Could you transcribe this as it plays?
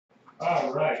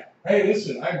All right. Hey,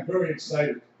 listen, I'm very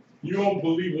excited. You won't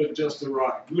believe what just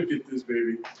arrived. Look at this,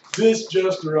 baby. This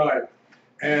just arrived.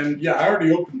 And yeah, I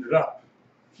already opened it up.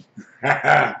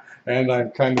 And I'm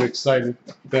kind of excited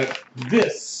that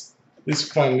this is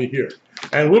finally here.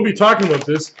 And we'll be talking about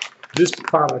this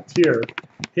product here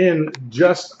in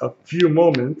just a few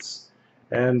moments.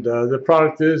 And the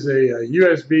product is a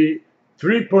USB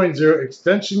 3.0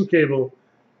 extension cable,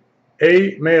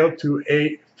 A male to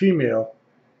A female.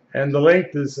 And the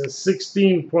length is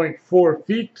 16.4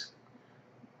 feet.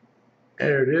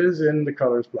 There it is, and the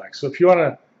color is black. So if you want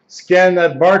to scan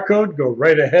that barcode, go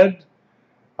right ahead.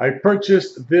 I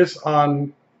purchased this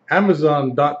on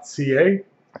Amazon.ca.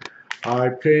 I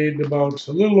paid about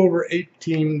a little over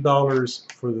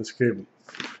 $18 for this cable.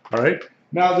 All right.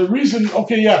 Now the reason,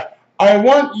 okay, yeah, I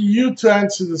want you to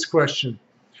answer this question.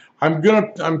 I'm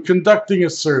conducting a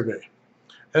survey,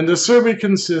 and the survey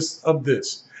consists of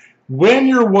this. When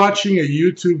you're watching a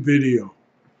YouTube video,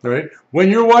 right? When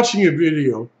you're watching a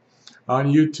video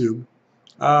on YouTube,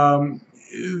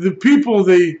 the people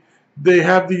they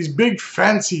have these big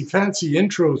fancy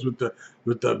intros with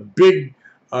the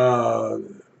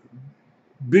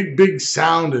big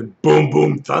sound and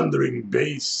boom thundering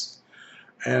bass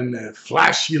and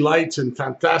flashy lights and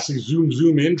fantastic zoom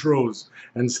intros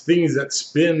and things that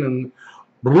spin and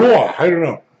blah, I don't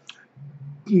know.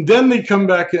 Then they come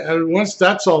back, and once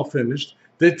that's all finished,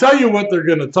 they tell you what they're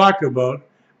going to talk about,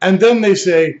 and then they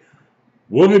say,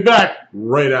 we'll be back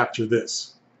right after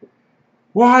this.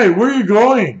 Why? Where are you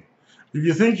going?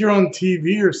 You think you're on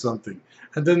TV or something.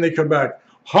 And then they come back,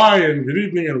 hi and good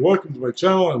evening and welcome to my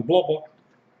channel and blah, blah.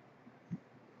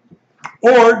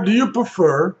 Or do you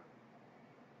prefer,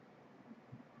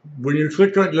 when you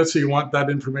click on, let's say you want that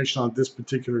information on this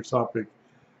particular topic,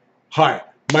 hi,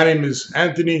 my name is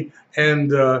Anthony, and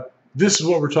this is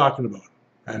what we're talking about.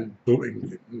 And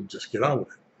boom, just get on with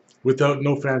it, without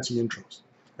no fancy intros.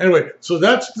 Anyway, so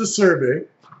that's the survey.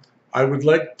 I would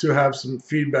like to have some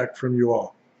feedback from you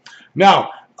all.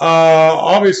 Now,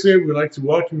 obviously, we'd like to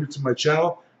welcome you to my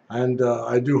channel, and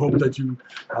I do hope that you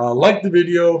like the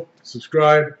video,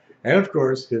 subscribe, and of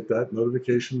course, hit that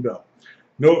notification bell.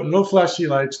 No flashy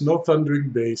lights, no thundering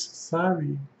bass.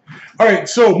 Sorry. All right,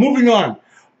 so moving on.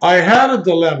 I had a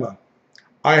dilemma.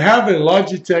 I have a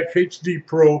Logitech HD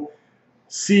Pro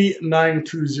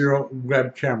C920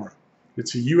 web camera.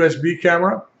 It's a USB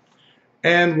camera.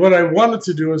 And what I wanted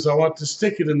to do is I want to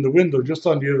stick it in the window just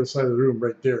on the other side of the room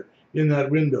right there in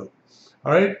that window.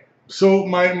 All right. So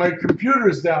my computer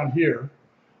is down here.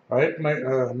 All right.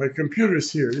 My computer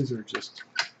is here. These are just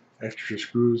extra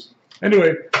screws.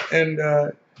 Anyway, and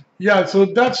yeah, so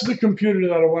that's the computer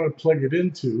that I want to plug it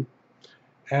into.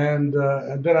 And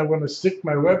then I want to stick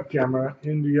my web camera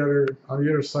in on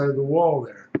the other side of the wall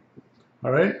there.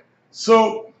 All right.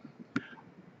 So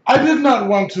I did not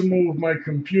want to move my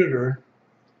computer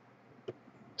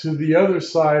to the other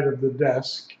side of the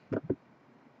desk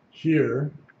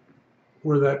here,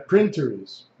 where that printer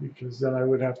is, because then I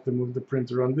would have to move the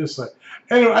printer on this side.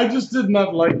 Anyway, I just did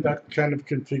not like that kind of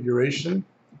configuration.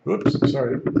 Oops,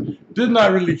 sorry. Did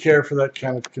not really care for that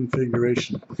kind of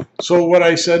configuration. So what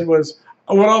I said was,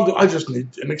 what I'll do, I just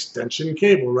need an extension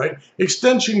cable, right?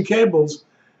 Extension cables,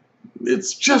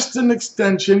 it's just an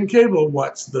extension cable.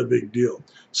 What's the big deal?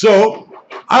 So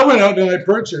I went out and I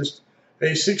purchased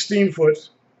a 16-foot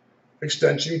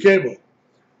extension cable.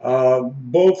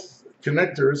 Both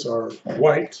connectors are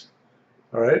white.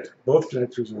 All right, both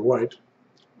connectors are white.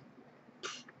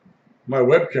 My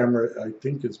web camera, I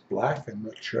think, is black. I'm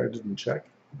not sure. I didn't check.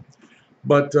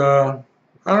 But I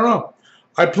don't know.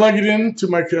 I plug it into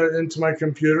my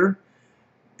computer,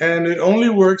 and it only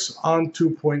works on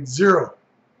 2.0.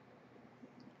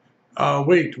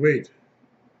 Wait.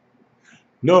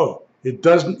 No, it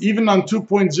doesn't. Even on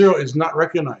 2.0, it's not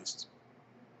recognized.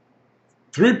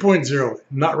 3.0,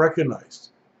 not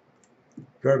recognized.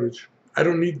 Garbage. I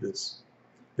don't need this.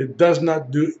 It does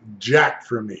not do jack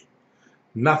for me.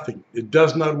 Nothing. It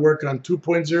does not work on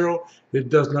 2.0. It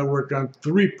does not work on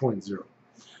 3.0.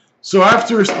 So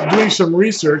after doing some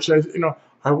research, I'm thinking, oh,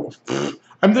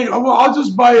 well, I'll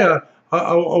just buy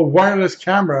a wireless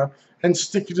camera and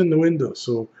stick it in the window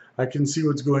so I can see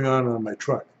what's going on my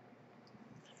truck.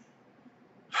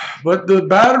 But the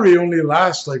battery only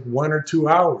lasts like 1 or 2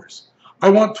 hours. I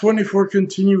want 24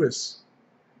 continuous.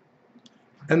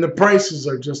 And the prices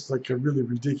are just like really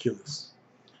ridiculous.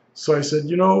 So I said,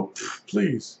 you know,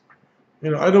 please,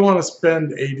 you know, I don't want to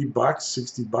spend 80 bucks,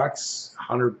 60 bucks,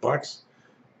 100 bucks.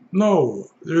 No,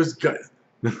 there's got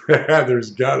to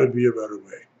be a better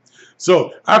way.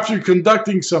 So after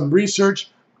conducting some research,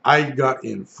 I got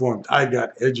informed. I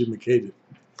got educated.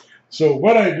 So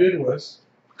what I did was,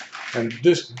 and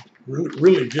this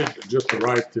really did just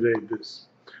arrive today, this.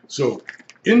 So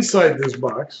inside this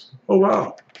box, oh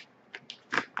wow,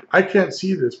 I can't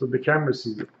see this, but the camera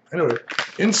sees it. Anyway,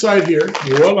 inside here,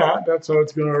 voila, that's how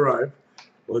it's going to arrive.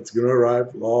 Well, it's going to arrive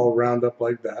all round up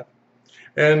like that.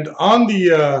 And on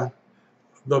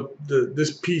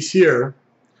this piece here,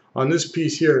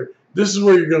 this is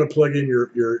where you're going to plug in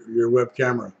your web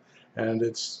camera. And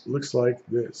it looks like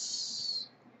this.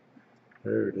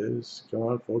 There it is. Come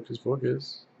on, focus,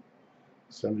 focus.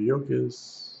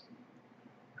 Focus.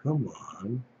 Come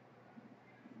on.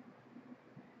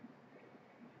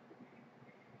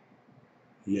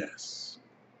 Yes.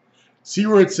 See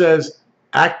where it says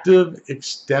active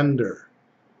extender.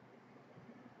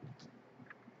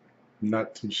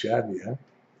 Not too shabby, huh?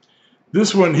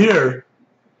 This one here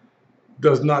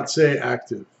does not say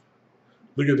active.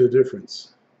 Look at the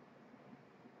difference.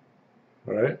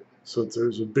 All right, so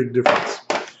there's a big difference.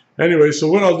 Anyway, so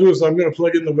what I'll do is I'm going to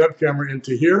plug in the web camera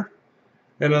into here,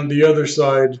 and on the other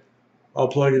side, I'll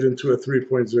plug it into a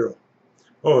 3.0.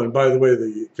 Oh, and by the way,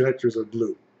 the connectors are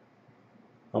blue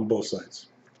on both sides.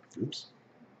 Oops.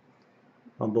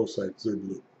 On both sides, they're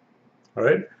blue. All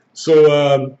right,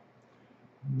 so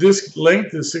this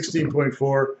length is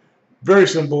 16.4. Very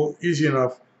simple, easy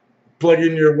enough. Plug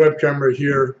in your web camera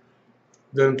here,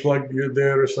 then plug the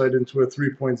other side into a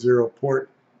 3.0 port.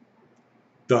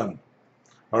 Done.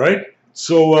 All right.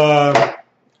 So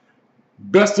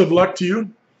best of luck to you,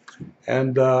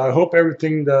 and I hope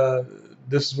everything.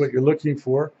 This is what you're looking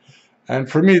for, and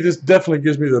for me, this definitely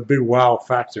gives me the big wow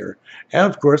factor. And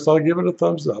of course, I'll give it a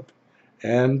thumbs up,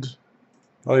 and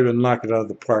I'll even knock it out of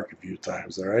the park a few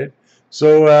times. All right.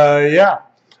 So yeah,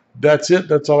 that's it.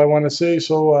 That's all I want to say.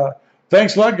 So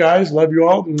thanks a lot, guys. Love you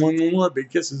all. Big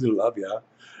kisses and love ya.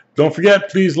 Don't forget,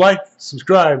 please like,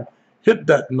 subscribe, hit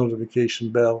that notification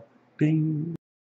bell. Bing.